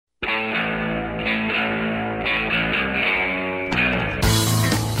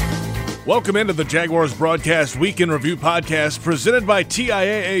Welcome into the Jaguars Broadcast Week in Review podcast presented by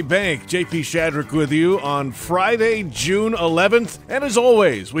TIAA Bank. JP Shadrick with you on Friday, June 11th. And as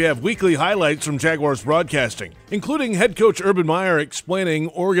always, we have weekly highlights from Jaguars Broadcasting, including head coach Urban Meyer explaining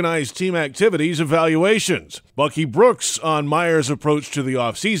organized team activities evaluations, Bucky Brooks on Meyer's approach to the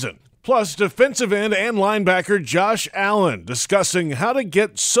offseason, plus defensive end and linebacker Josh Allen discussing how to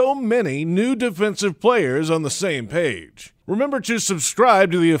get so many new defensive players on the same page. Remember to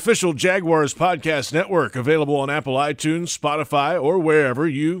subscribe to the official Jaguars Podcast Network, available on Apple iTunes, Spotify, or wherever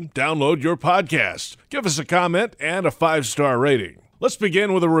you download your podcast. Give us a comment and a 5-star rating. Let's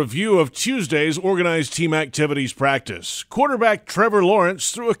begin with a review of Tuesday's organized team activities practice. Quarterback Trevor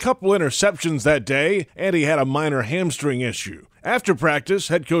Lawrence threw a couple interceptions that day, and he had a minor hamstring issue. After practice,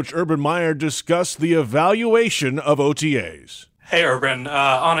 head coach Urban Meyer discussed the evaluation of OTAs. Hey, Urban,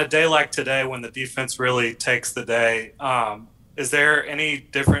 on a day like today when the defense really takes the day, is there any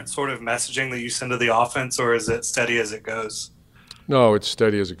different sort of messaging that you send to the offense, or is it steady as it goes? No, it's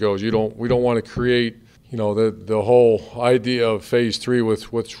steady as it goes. We don't want to create, the whole idea of phase 3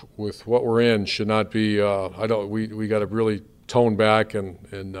 with what we're in should not be. We got to really tone back and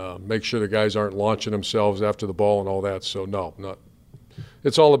make sure the guys aren't launching themselves after the ball and all that. So no, not.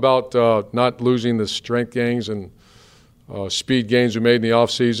 It's all about not losing the strength gains and speed gains we made in the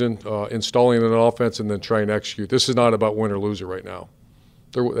offseason, installing an offense, and then trying to execute. This is not about win or lose it right now.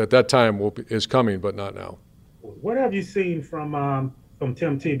 At that time is coming, but not now. What have you seen from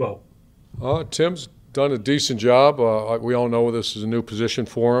Tim Tebow? Tim's done a decent job. We all know this is a new position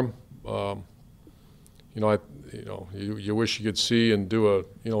for him. You wish you could see and do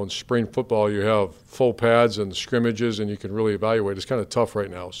in spring football you have full pads and scrimmages and you can really evaluate. It's kind of tough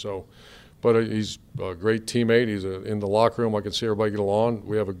right now. But he's a great teammate. He's in the locker room. I can see everybody get along.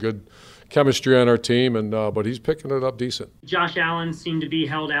 We have a good chemistry on our team, but he's picking it up decent. Josh Allen seemed to be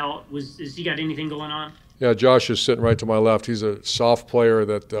held out. Has he got anything going on? Yeah, Josh is sitting right to my left. He's a soft player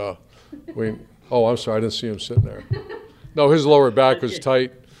that I'm sorry, I didn't see him sitting there. No, his lower back was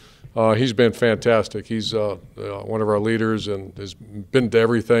tight. He's been fantastic. He's one of our leaders and has been to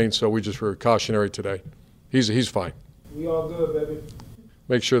everything, so we just were cautionary today. He's fine. We all good, baby.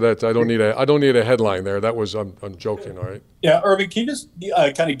 Make sure that I don't need a headline there. That was I'm joking. All right. Yeah, Urban, can you just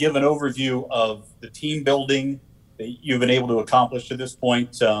kind of give an overview of the team building that you've been able to accomplish to this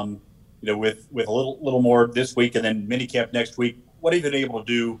point? With a little more this week and then minicamp next week. What have you been able to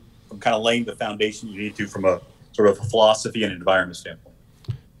do from kind of laying the foundation you need to from a sort of a philosophy and environment standpoint?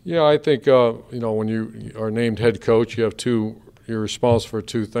 Yeah, I think when you are named head coach, you're responsible for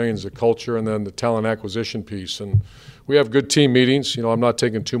two things: the culture and then the talent acquisition piece. And we have good team meetings. I'm not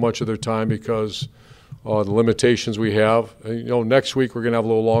taking too much of their time because the limitations we have. Next week we're going to have a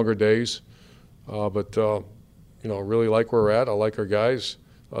little longer days, but really like where we're at. I like our guys.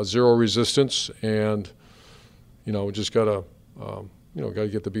 Zero resistance, and we just gotta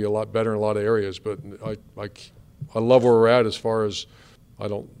get to be a lot better in a lot of areas. But I love where we're at as far as I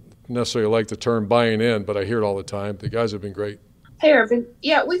don't necessarily like the term buying in, but I hear it all the time. The guys have been great. Hey, Urban.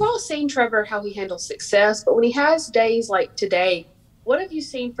 Yeah, we've all seen Trevor, how he handles success, but when he has days like today, what have you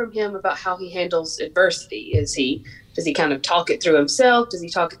seen from him about how he handles adversity? Does he kind of talk it through himself? Does he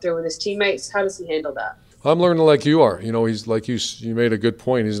talk it through with his teammates? How does he handle that? I'm learning like you are. He's like you made a good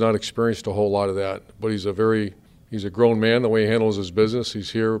point. He's not experienced a whole lot of that, but he's a grown man the way he handles his business.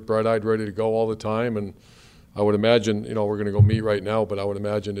 He's here, bright-eyed, ready to go all the time, and I would imagine, we're going to go meet right now, but I would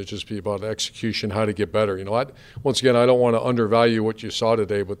imagine it'd just be about execution, how to get better. Once again, I don't want to undervalue what you saw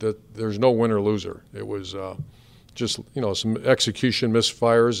today, but there's no winner loser. It was just some execution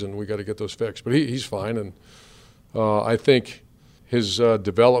misfires, and we got to get those fixed. But he's fine, and I think his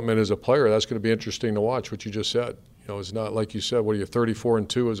development as a player, that's going to be interesting to watch. What you just said, it's not like you said. What are you,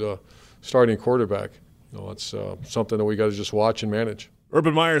 34-2 as a starting quarterback? It's something that we got to just watch and manage.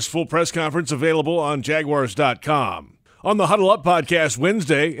 Urban Meyer's full press conference available on Jaguars.com. On the Huddle Up podcast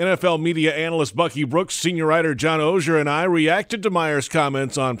Wednesday, NFL media analyst Bucky Brooks, senior writer John Oehser, and I reacted to Meyer's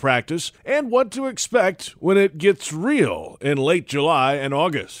comments on practice and what to expect when it gets real in late July and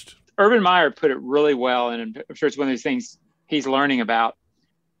August. Urban Meyer put it really well, and I'm sure it's one of those things he's learning about.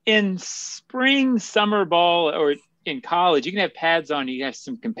 In spring, summer ball, or in college, you can have pads on, you can have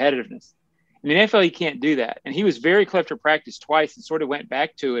some competitiveness. In the NFL, you can't do that. And he was very clever to practice twice and sort of went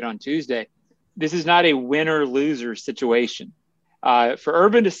back to it on Tuesday. This is not a winner-loser situation. For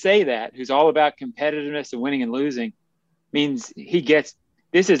Urban to say that, who's all about competitiveness and winning and losing, means he gets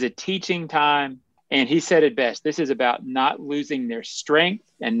this is a teaching time. And he said it best. This is about not losing their strength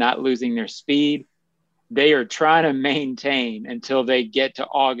and not losing their speed. They are trying to maintain until they get to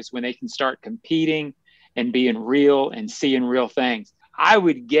August when they can start competing and being real and seeing real things. I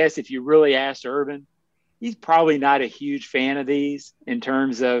would guess if you really asked Urban, he's probably not a huge fan of these in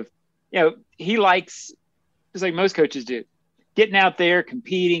terms of, he likes, just like most coaches do, getting out there,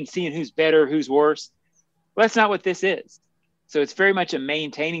 competing, seeing who's better, who's worse. Well, that's not what this is. So it's very much a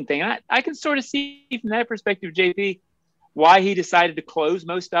maintaining thing. And I can sort of see from that perspective, JP, why he decided to close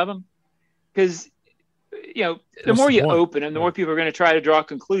most of them. Because, the more you open them, the more people are going to try to draw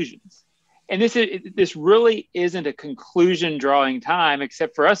conclusions. And this really isn't a conclusion drawing time,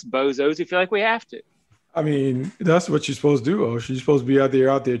 except for us bozos who feel like we have to. I mean, that's what you're supposed to do, Osh. You're supposed to be out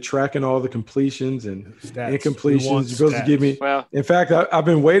there tracking all the completions and incompletions. You're supposed to give me. Well, in fact, I've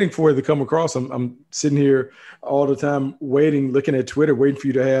been waiting for it to come across. I'm sitting here all the time waiting, looking at Twitter, waiting for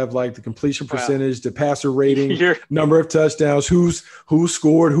you to have like the completion percentage, the passer rating, number of touchdowns, who's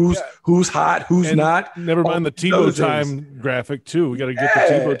scored, who's hot, who's not. Never mind the Tebow time graphic too. We got to get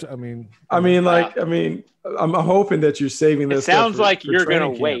the Tebow. I'm hoping that you're saving this. It sounds like you're going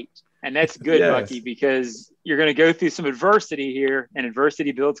to wait. And that's good, Bucky, because you're going to go through some adversity here, and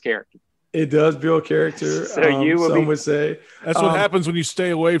adversity builds character. It does build character. So some would say. That's what happens when you stay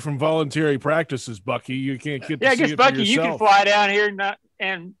away from voluntary practices, Bucky. You can't get to see I guess, it Bucky, for yourself. You can fly down here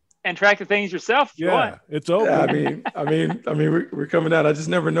and track the things yourself if you want. It's over. Yeah, we're coming out. I just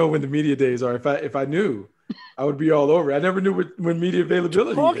never know when the media days are. If I knew, I would be all over. I never knew when media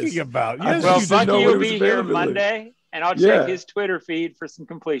availability talking is. About? Yes, well, Bucky will be here Monday. And I'll check his Twitter feed for some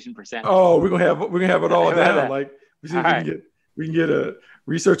completion percentage. Oh, we're gonna have it all down. Like we can get a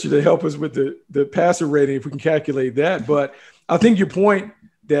researcher to help us with the passer rating if we can calculate that. But I think your point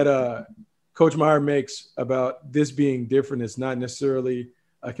that Coach Meyer makes about this being different is not necessarily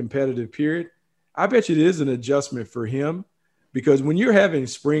a competitive period. I bet you it is an adjustment for him, because when you're having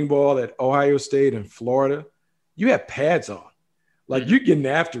spring ball at Ohio State and Florida, you have pads on. Like you're getting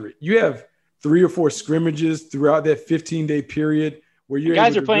after it. You have 3 or 4 scrimmages throughout that 15-day period where you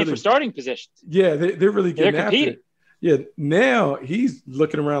guys are playing for starting positions. Yeah, they're really getting after it. Yeah, now he's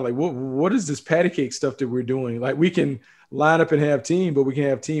looking around like, what is this patty cake stuff that we're doing? Like we can line up and have team, but we can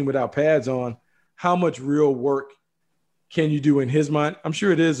have team without pads on. How much real work can you do in his mind? I'm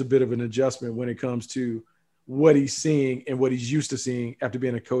sure it is a bit of an adjustment when it comes to what he's seeing and what he's used to seeing after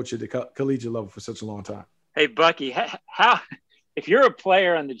being a coach at the collegiate level for such a long time. Hey, Bucky, how if you're a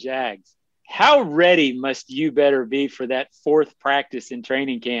player on the Jags, how ready must you better be for that 4th practice in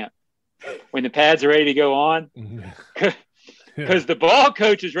training camp when the pads are ready to go on? Because the ball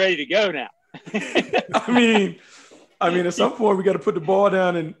coach is ready to go now. I mean, at some point we got to put the ball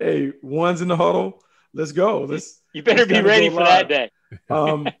down and, hey, one's in the huddle. Let's go. You better be ready for that day.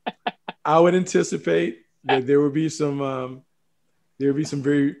 I would anticipate that there would be some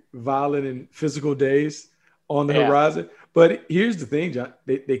very violent and physical days on the horizon. But here's the thing, John.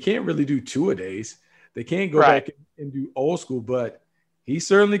 They can't really do 2-a-days. They can't go back and do old school, but he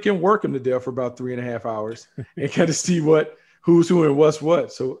certainly can work them to death for about 3.5 hours and kind of see who's who and what's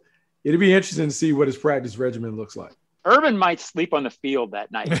what. So it'll be interesting to see what his practice regimen looks like. Urban might sleep on the field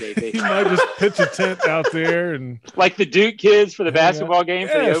that night, JP. He might just pitch a tent out there and like the Duke kids for the basketball game.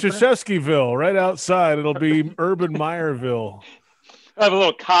 Yeah, Krzyzewskiville, right outside. It'll be Urban Meyerville. I have a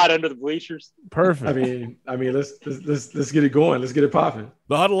little cot under the bleachers. Perfect. I mean, let's get it going. Let's get it popping.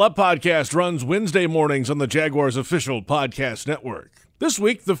 The Huddle Up podcast runs Wednesday mornings on the Jaguars official podcast network. This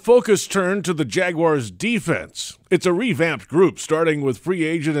week, the focus turned to the Jaguars' defense. It's a revamped group, starting with free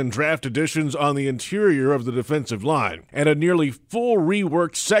agent and draft additions on the interior of the defensive line, and a nearly full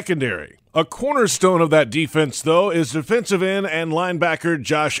reworked secondary. A cornerstone of that defense, though, is defensive end and linebacker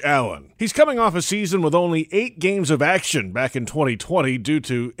Josh Allen. He's coming off a season with only 8 games of action back in 2020 due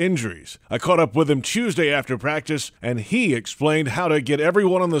to injuries. I caught up with him Tuesday after practice, and he explained how to get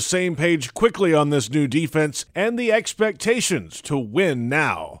everyone on the same page quickly on this new defense and the expectations to win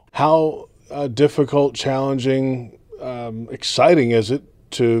now. How difficult, challenging, exciting is it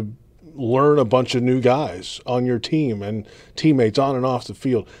to learn a bunch of new guys on your team and teammates on and off the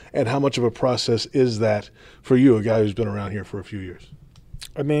field? And how much of a process is that for you, a guy who's been around here for a few years?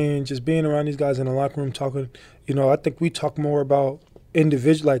 I mean, just being around these guys in the locker room talking, I think we talk more about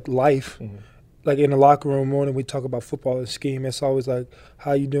individual, like life, like in the locker room more than we talk about football and scheme. It's always like,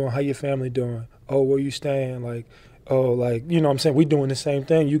 how you doing? How your family doing? Oh, where you staying? Like, oh, like, what I'm saying? We doing the same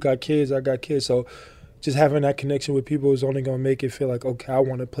thing. You got kids, I got kids. So just having that connection with people is only going to make it feel like, okay, I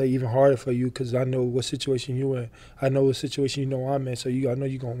want to play even harder for you because I know what situation you in. I know what situation I'm in, so I know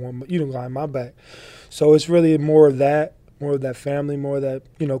you're going to have my back. So it's really more of that family, more of that,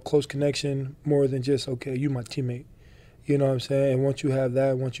 close connection, more than just, okay, you my teammate. You know what I'm saying? And once you have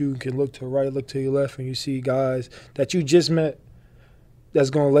that, once you can look to the right, look to your left, and you see guys that you just met that's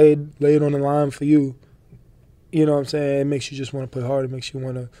going to lay it on the line for you, you know what I'm saying, it makes you just want to play hard. It makes you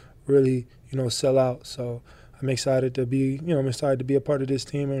want to really, sell out. So I'm excited to be, I'm excited to be a part of this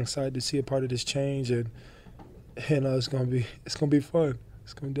team. I'm excited to see a part of this change, and it's gonna be fun.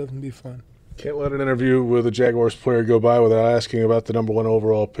 It's gonna definitely be fun. Can't let an interview with a Jaguars player go by without asking about the number 1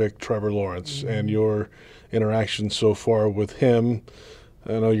 overall pick, Trevor Lawrence, and your interaction so far with him.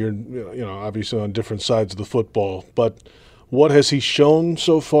 I know you're, obviously on different sides of the football, but what has he shown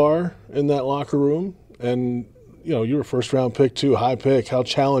so far in that locker room? And, you were a first-round pick too, high pick. How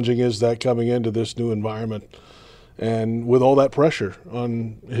challenging is that coming into this new environment? And with all that pressure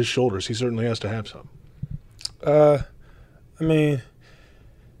on his shoulders, he certainly has to have some.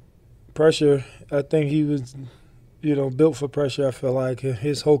 Pressure, I think he was, built for pressure. I feel like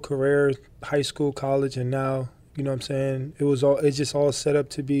his whole career, high school, college, and now, it's just all set up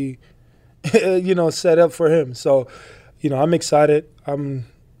to be, set up for him. So, I'm excited. I'm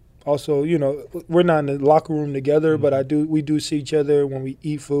also, we're not in the locker room together, but we do see each other when we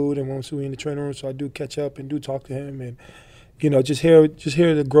eat food and when we're in the training room. So I do catch up and do talk to him, and, just hear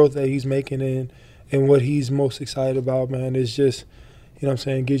the growth that he's making and what he's most excited about, man. It's just,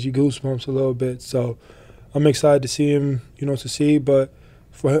 gives you goosebumps a little bit. So I'm excited to see him, succeed. But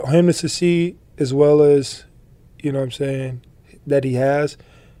for him to succeed as well as, that he has,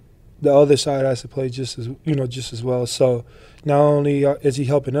 the other side has to play just as well. So not only is he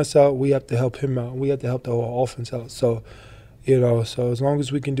helping us out, we have to help him out. We have to help the whole offense out. So, so as long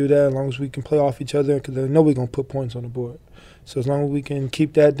as we can do that, as long as we can play off each other, because I know we're going to put points on the board. So as long as we can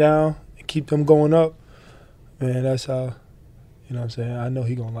keep that down and keep them going up, man, that's how, I know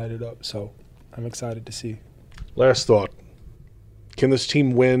he's going to light it up. So I'm excited to see. Last thought. Can this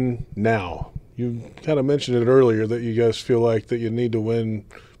team win now? You kind of mentioned it earlier that you guys feel like that you need to win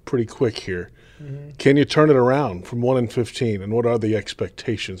pretty quick here. Mm-hmm. Can you turn it around from 1-15, and what are the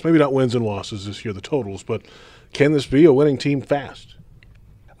expectations? Maybe not wins and losses this year, the totals, but can this be a winning team fast?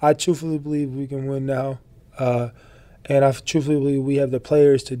 I truthfully believe we can win now, and I truthfully believe we have the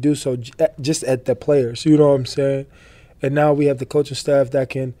players to do so, just at the players, you know what I'm saying? And now we have the coaching staff that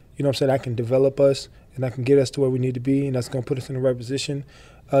can, that can develop us and that can get us to where we need to be, and that's going to put us in the right position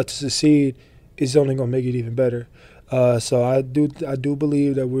to succeed. It's only going to make it even better. So I do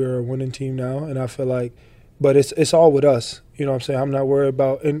believe that we're a winning team now, and I feel like, but it's all with us. I'm not worried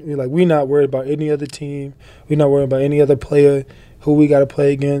about, we're not worried about any other team. We're not worried about any other player who we got to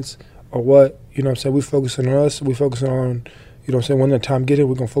play against or what. We focusing on us. We focusing on, when the time get it,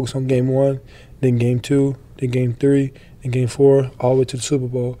 we're going to focus on game 1, then game 2, then game 3, and game 4, all the way to the Super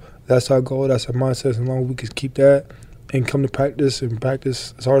Bowl. That's our goal. That's our mindset. As long as we can keep that and come to practice and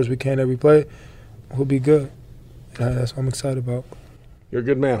practice as hard as we can every play, we'll be good. That's what I'm excited about. You're a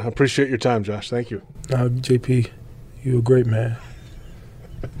good man. I appreciate your time, Josh. Thank you. JP, you're a great man.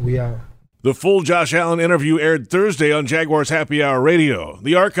 We out. The full Josh Allen interview aired Thursday on Jaguars Happy Hour Radio.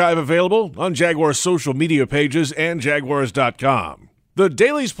 The archive available on Jaguars' social media pages and Jaguars.com. The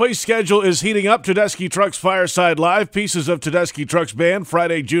Daily's Place schedule is heating up. Tedeschi Trucks Fireside Live, pieces of Tedeschi Trucks Band,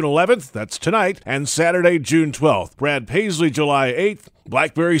 Friday, June 11th, that's tonight, and Saturday, June 12th. Brad Paisley, July 8th,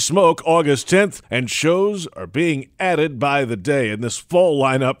 Blackberry Smoke, August 10th, and shows are being added by the day, and this fall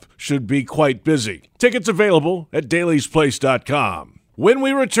lineup should be quite busy. Tickets available at dailysplace.com. When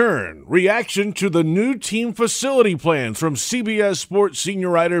we return, reaction to the new team facility plans from CBS Sports senior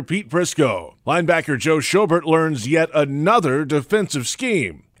writer Pete Prisco. Linebacker Joe Schobert learns yet another defensive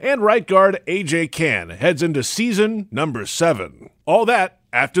scheme. And right guard A.J. Cann heads into season number 7. All that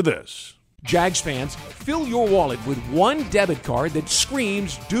after this. Jags fans, fill your wallet with one debit card that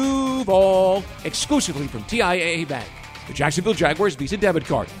screams Duval, exclusively from TIAA Bank. The Jacksonville Jaguars Visa debit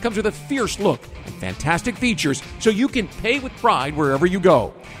card comes with a fierce look and fantastic features so you can pay with pride wherever you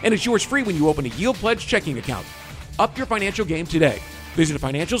go. And it's yours free when you open a Yield Pledge checking account. Up your financial game today. Visit a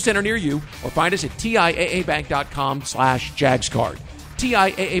financial center near you or find us at TIAABank.com/JagsCard.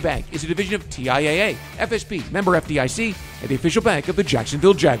 TIAA Bank is a division of TIAA, FSB, member FDIC, and the official bank of the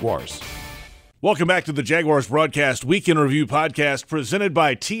Jacksonville Jaguars. Welcome back to the Jaguars Broadcast Week in Review podcast presented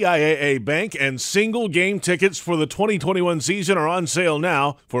by TIAA Bank, and single game tickets for the 2021 season are on sale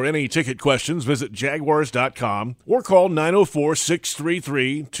now. For any ticket questions, visit Jaguars.com or call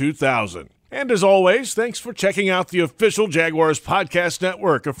 904-633-2000. And as always, thanks for checking out the official Jaguars Podcast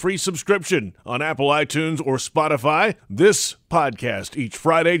Network, a free subscription on Apple iTunes or Spotify. This podcast each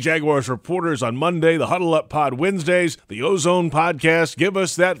Friday, Jaguars reporters on Monday, the Huddle Up Pod Wednesdays, the Ozone Podcast. Give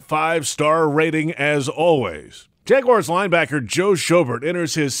us that 5-star rating as always. Jaguars linebacker Joe Schobert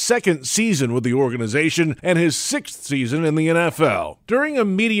enters his 2nd season with the organization and his 6th season in the NFL. During a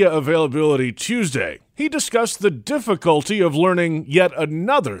media availability Tuesday, he discussed the difficulty of learning yet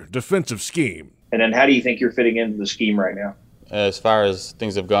another defensive scheme. And then how do you think you're fitting into the scheme right now? As far as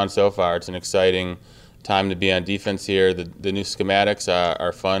things have gone so far, it's an exciting time to be on defense here. The new schematics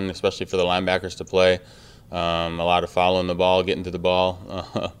are fun, especially for the linebackers to play. A lot of following the ball, getting to the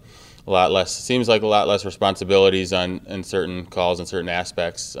ball. Seems like a lot less responsibilities in certain calls and certain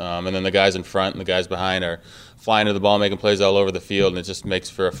aspects. And then the guys in front and the guys behind are flying to the ball, making plays all over the field, and it just makes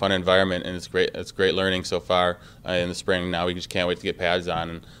for a fun environment, and it's great. It's great learning so far in the spring. Now we just can't wait to get pads on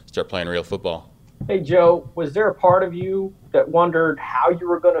and start playing real football. Hey, Joe, was there a part of you that wondered how you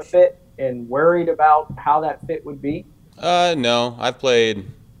were going to fit and worried about how that fit would be? No. I've played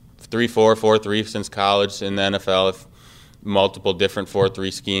 3-4, 4-3 since college in the NFL. Multiple different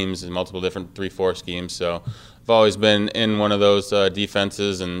 4-3 schemes and multiple different 3-4 schemes. So I've always been in one of those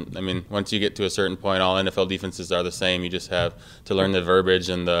defenses. And, I mean, once you get to a certain point, all NFL defenses are the same. You just have to learn the verbiage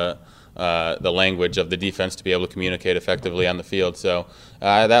and the language of the defense to be able to communicate effectively on the field. So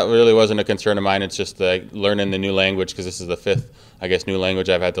that really wasn't a concern of mine. It's just learning the new language, because this is the fifth, new language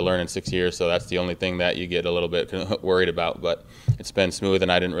I've had to learn in 6 years. So that's the only thing that you get a little bit worried about. But it's been smooth,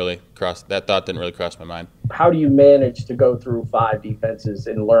 and that thought didn't really cross my mind. How do you manage to go through 5 defenses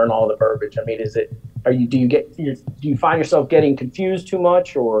and learn all the verbiage? I mean, do you find yourself getting confused too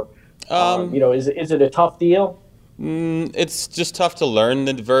much, or is it a tough deal? It's just tough to learn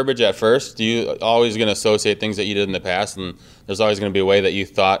the verbiage at first. You're always going to associate things that you did in the past, and there's always going to be a way that you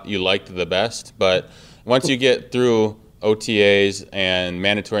thought you liked the best. But once you get through OTAs and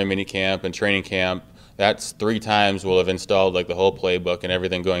mandatory minicamp and training camp, that's 3 times we'll have installed the whole playbook and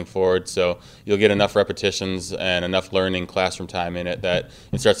everything going forward. So you'll get enough repetitions and enough learning classroom time in it that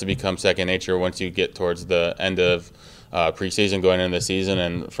it starts to become second nature once you get towards the end of preseason going into the season.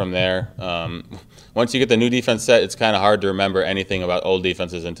 And from there, once you get the new defense set, it's kind of hard to remember anything about old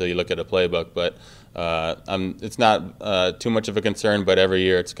defenses until you look at a playbook. But it's not too much of a concern, but every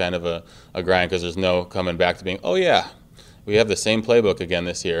year it's kind of a grind, because there's no coming back to being, oh yeah, we have the same playbook again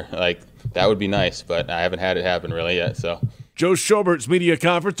this year. That would be nice, but I haven't had it happen really yet. So Joe Schobert's media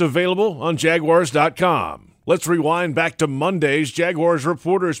conference available on Jaguars.com. Let's rewind back to Monday's Jaguars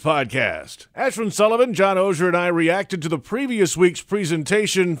Reporters podcast. Ashwin Sullivan, John Oehser, and I reacted to the previous week's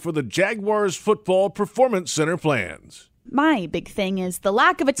presentation for the Jaguars Football Performance Center plans. My big thing is the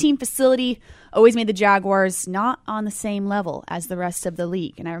lack of a team facility always made the Jaguars not on the same level as the rest of the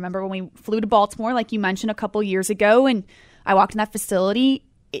league. And I remember when we flew to Baltimore, like you mentioned, a couple years ago, and I walked in that facility,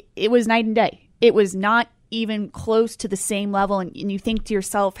 it was night and day. It was not even close to the same level. And you think to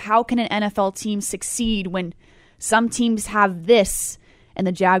yourself, how can an NFL team succeed when some teams have this and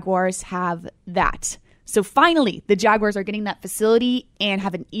the Jaguars have that? So finally, the Jaguars are getting that facility and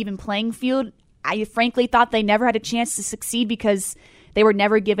have an even playing field. I frankly thought they never had a chance to succeed because they were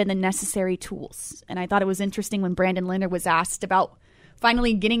never given the necessary tools. And I thought it was interesting when Brandon Linder was asked about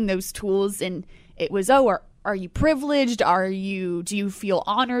finally getting those tools, and it was, are you privileged? Do you feel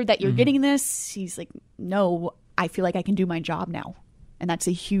honored that you're getting this? He's like, no, I feel like I can do my job now. And that's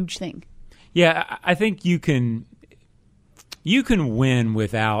a huge thing. Yeah, I think you can win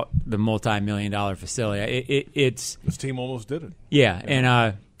without the multi-million-dollar facility. This team almost did it. Yeah.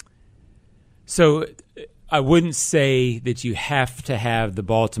 And so I wouldn't say that you have to have the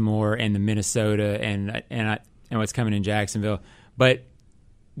Baltimore and the Minnesota and what's coming in Jacksonville, but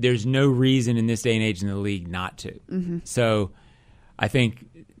there's no reason in this day and age in the league not to. Mm-hmm. So I think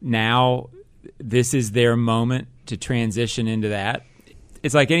now this is their moment to transition into that.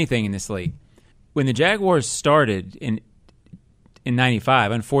 It's like anything in this league. When the Jaguars started in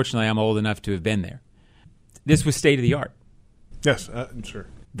 95, unfortunately, I'm old enough to have been there. This was state of the art. Yes, sure.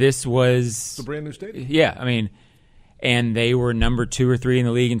 This was... It's a brand new stadium. Yeah, I mean, and they were number 2 or 3 in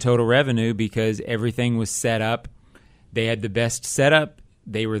the league in total revenue because everything was set up. They had the best setup.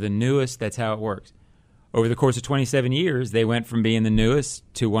 They were the newest. That's how it works. Over the course of 27 years, they went from being the newest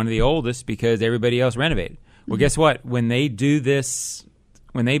to one of the oldest because everybody else renovated. Well, guess what? When they do this,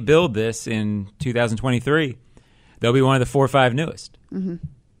 when they build this in 2023, they'll be one of the 4 or 5 newest. Mm-hmm.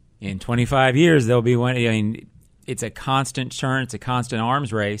 In 25 years, they'll be one. I mean, it's a constant churn. It's a constant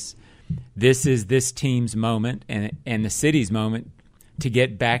arms race. This is this team's moment and the city's moment to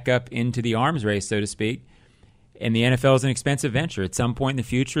get back up into the arms race, so to speak. And the NFL is an expensive venture. At some point in the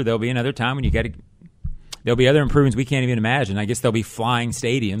future, there'll be another time when there'll be other improvements we can't even imagine. I guess there'll be flying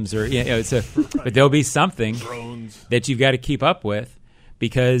stadiums, or but there'll be something drones that you've got to keep up with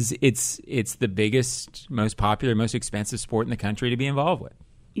because it's the biggest, most popular, most expensive sport in the country to be involved with.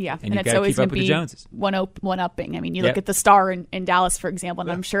 Yeah, and it's always going to be one-upping. I mean, you look at the Star in Dallas, for example,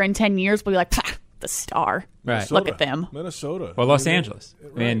 and I'm sure in 10 years we'll be like, the Star. Right. Look at them. Minnesota. Well, Los Angeles.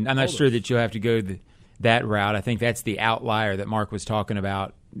 Right. And I'm not sure that you'll have to go that route. I think that's the outlier that Mark was talking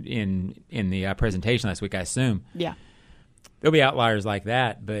about in the presentation last week, I assume. Yeah. There'll be outliers like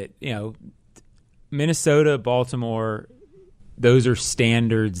that, but, Minnesota, Baltimore, those are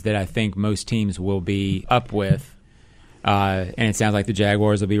standards that I think most teams will be up with. And it sounds like the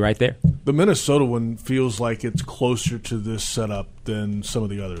Jaguars will be right there. The Minnesota one feels like it's closer to this setup than some of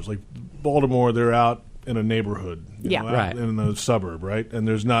the others. Like Baltimore, they're out in a neighborhood, right, in a suburb, right? And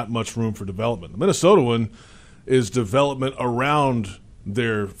there's not much room for development. The Minnesota one is development around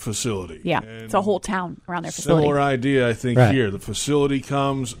their facility. Yeah, it's a whole town around their facility. Similar idea, I think, right. here. The facility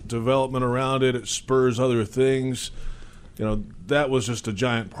comes, development around it, it spurs other things. That was just a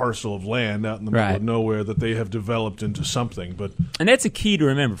giant parcel of land out in the middle of nowhere that they have developed into something. And that's a key to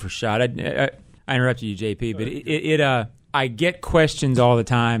remember for Shad. I interrupted you, JP, but I get questions all the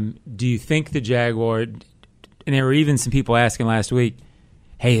time. Do you think the Jaguar, and there were even some people asking last week,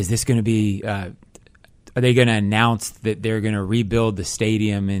 hey, is this going to be, are they going to announce that they're going to rebuild the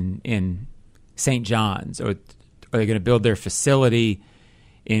stadium in St. John's, or are they going to build their facility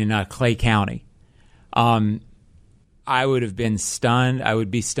in Clay County? I would have been stunned. I would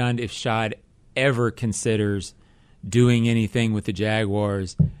be stunned if Shad ever considers doing anything with the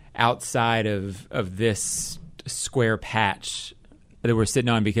Jaguars outside of this square patch that we're sitting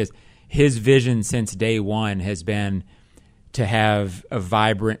on, because his vision since day one has been to have a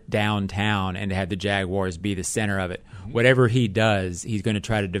vibrant downtown and to have the Jaguars be the center of it. Whatever he does, he's going to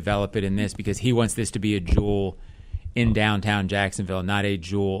try to develop it in this, because he wants this to be a jewel in downtown Jacksonville, not a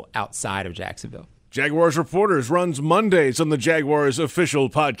jewel outside of Jacksonville. Jaguars Reporters runs Mondays on the Jaguars official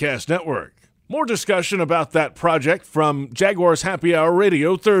podcast network. More discussion about that project from Jaguars Happy Hour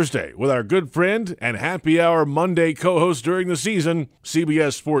Radio Thursday with our good friend and Happy Hour Monday co-host during the season,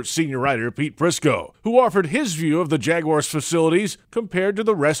 CBS Sports senior writer Pete Prisco, who offered his view of the Jaguars facilities compared to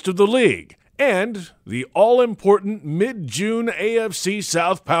the rest of the league, and the all-important mid-June AFC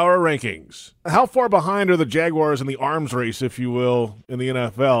South Power Rankings. How far behind are the Jaguars in the arms race, if you will, in the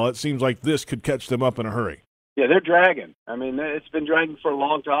NFL? It seems like this could catch them up in a hurry. Yeah, they're dragging. I mean, it's been dragging for a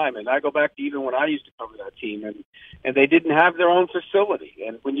long time, and I go back to even when I used to cover that team, and they didn't have their own facility.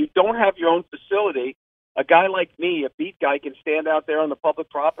 And when you don't have your own facility, a guy like me, a beat guy, can stand out there on the public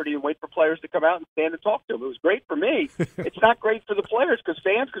property and wait for players to come out and stand and talk to them. It was great for me. It's not great for the players, because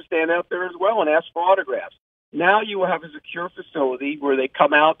fans could stand out there as well and ask for autographs. Now you have a secure facility where they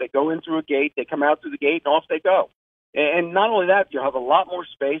come out, they go in through a gate, they come out through the gate, and off they go. And not only that, you have a lot more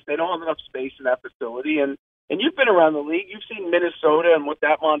space. They don't have enough space in that facility. And you've been around the league. You've seen Minnesota and what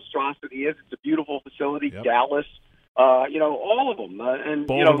that monstrosity is. It's a beautiful facility. Yep. Dallas. All of them.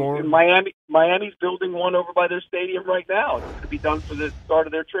 Baltimore. Miami's building one over by their stadium right now. It's going to be done for the start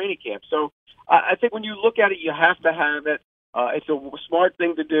of their training camp. So I think when you look at it, you have to have it. It's a smart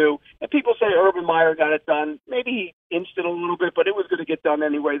thing to do. And people say Urban Meyer got it done. Maybe he inched it a little bit, but it was going to get done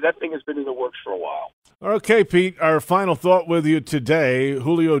anyway. That thing has been in the works for a while. Okay, Pete, our final thought with you today.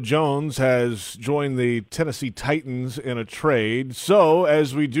 Julio Jones has joined the Tennessee Titans in a trade. So,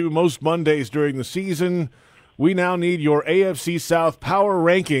 as we do most Mondays during the season, we now need your AFC South Power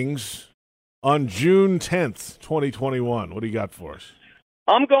Rankings on June 10th, 2021. What do you got for us?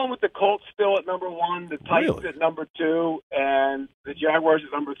 I'm going with the Colts still at number 1, the Titans at number 2, and the Jaguars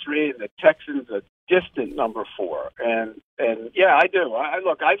at number 3, and the Texans a distant number 4. And yeah, I do.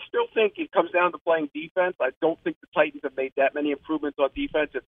 I still think it comes down to playing defense. I don't think the Titans have made that many improvements on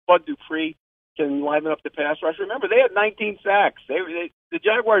defense. If Bud Dupree can liven up the pass rush, remember they had 19 sacks. The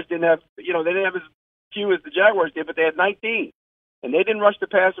Jaguars didn't have, they didn't have as few as the Jaguars did, but they had 19, and they didn't rush the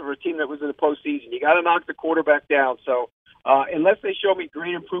passer for a team that was in the postseason. You got to knock the quarterback down. So. Unless they show me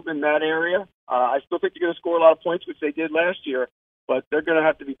great improvement in that area, I still think they're going to score a lot of points, which they did last year, but they're going to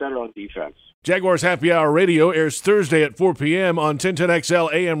have to be better on defense. Jaguars Happy Hour Radio airs Thursday at 4 p.m. on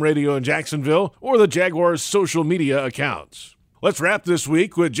 1010XL AM radio in Jacksonville or the Jaguars' social media accounts. Let's wrap this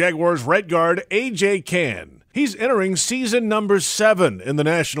week with Jaguars right guard A.J. Cann. He's entering season number 7 in the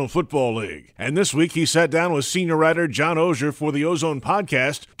National Football League. And this week he sat down with senior writer John Oehser for the Ozone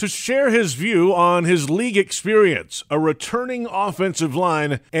Podcast to share his view on his league experience, a returning offensive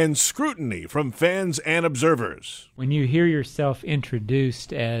line, and scrutiny from fans and observers. When you hear yourself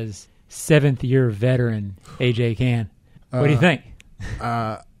introduced as 7th-year veteran A.J. Cann, what do you think?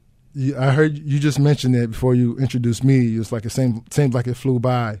 I heard you just mentioned it before you introduced me. It was like it seemed like it flew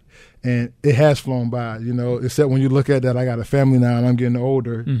by, and it has flown by. Except when you look at that, I got a family now and I'm getting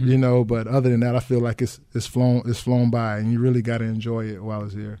older. Mm-hmm. But other than that, I feel like it's flown by, and you really got to enjoy it while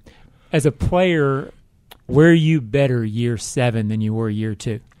it's here. As a player, were you better year 7 than you were year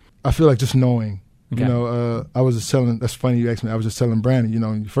 2? I feel like just knowing. Okay. I was just telling. That's funny you asked me. I was just telling Brandon.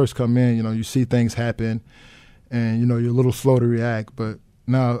 When you first come in, you see things happen, and you're a little slow to react, but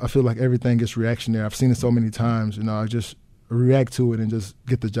now I feel like everything gets reactionary. I've seen it so many times. I just react to it and just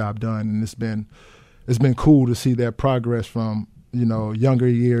get the job done. And it's been cool to see that progress from younger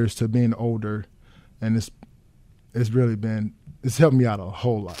years to being older, and it's really been. It's helped me out a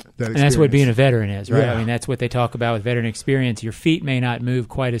whole lot. And that's what being a veteran is, right? Yeah. I mean, that's what they talk about with veteran experience. Your feet may not move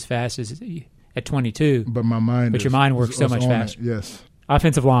quite as fast as at 22, but my mind. But your mind works so much faster. Yes.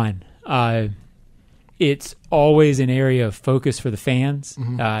 Offensive line. It's always an area of focus for the fans.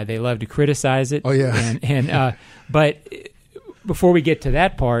 Mm-hmm. They love to criticize it. Oh yeah. But before we get to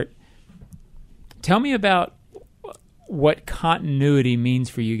that part, tell me about what continuity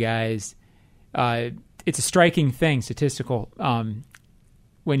means for you guys. It's a striking thing, statistical.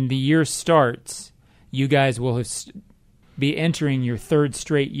 When the year starts, you guys will be entering your third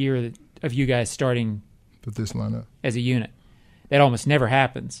straight year of you guys starting with this lineup as a unit. That almost never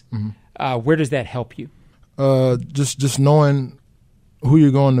happens. Mm-hmm. Where does that help you? Just knowing who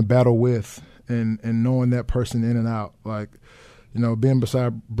you're going to battle with and knowing that person in and out. Like, being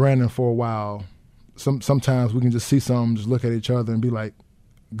beside Brandon for a while, sometimes we can just see something, just look at each other and be like,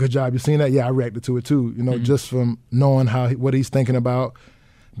 good job, you seen that? Yeah, I reacted to it too. Mm-hmm. Just from knowing what he's thinking about,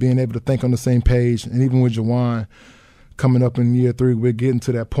 being able to think on the same page. And even with Juwan coming up in year 3, we're getting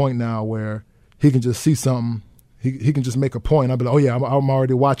to that point now where he can just see something. He can just make a point. I'll be like, oh yeah, I'm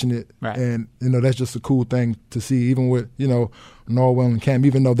already watching it. Right. And that's just a cool thing to see. Even with Norwell and Cam,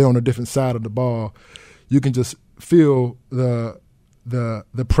 even though they're on a different side of the ball, you can just feel the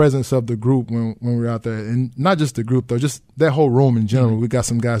presence of the group when we're out there, and not just the group though, just that whole room in general. We got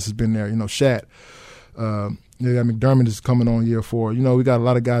some guys that's been there, Shat, McDermott is coming on year 4. We got a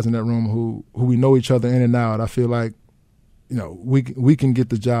lot of guys in that room who we know each other in and out. I feel like we can get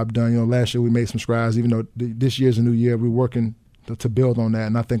the job done. Last year we made some strides, even though this year's a new year. We're working to build on that,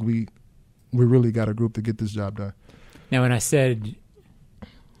 and I think we really got a group to get this job done. Now, when I said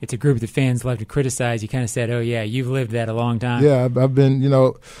it's a group that fans love to criticize, you kind of said, oh, yeah, you've lived that a long time. Yeah, I've been,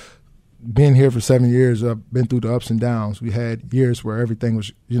 been here for 7 years. I've been through the ups and downs. We had years where everything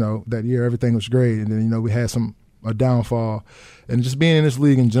was, that year everything was great. And then, we had a downfall. And just being in this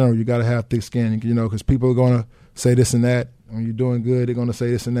league in general, you got to have thick skin, because people are going to say this and that. When you're doing good, they're going to say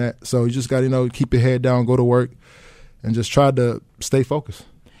this and that. So you just got to, keep your head down, go to work, and just try to stay focused.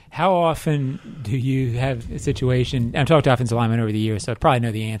 How often do you have a situation, I've talked to offensive linemen over the years, so I probably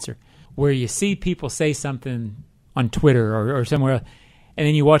know the answer, where you see people say something on Twitter or somewhere, and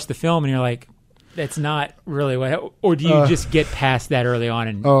then you watch the film and you're like, that's not really what, or do you just get past that early on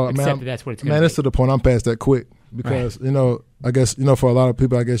and accept that that's what it's going to be? Man, it's to the point I'm past that quick because, right. I guess, for a lot of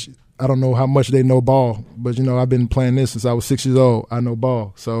people, I don't know how much they know ball, but, I've been playing this since I was 6 years old. I know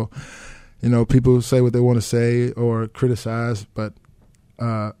ball. So, people say what they want to say or criticize, but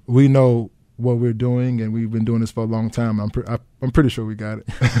we know what we're doing, and we've been doing this for a long time. I'm pretty sure we got it.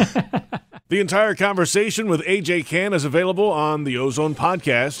 The entire conversation with A.J. Cann is available on the Ozone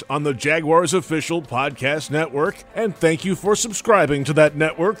Podcast on the Jaguars Official Podcast Network. And thank you for subscribing to that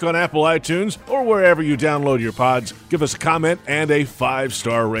network on Apple iTunes or wherever you download your pods. Give us a comment and a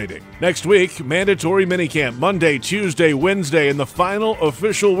 5-star rating. Next week, mandatory minicamp Monday, Tuesday, Wednesday, and the final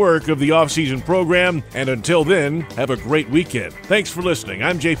official work of the offseason program. And until then, have a great weekend. Thanks for listening.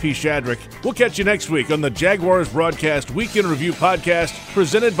 I'm JP Shadrick. We'll catch you next week on the Jaguars Broadcast Week in Review Podcast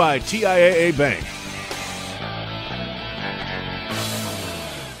presented by TIAA Bank.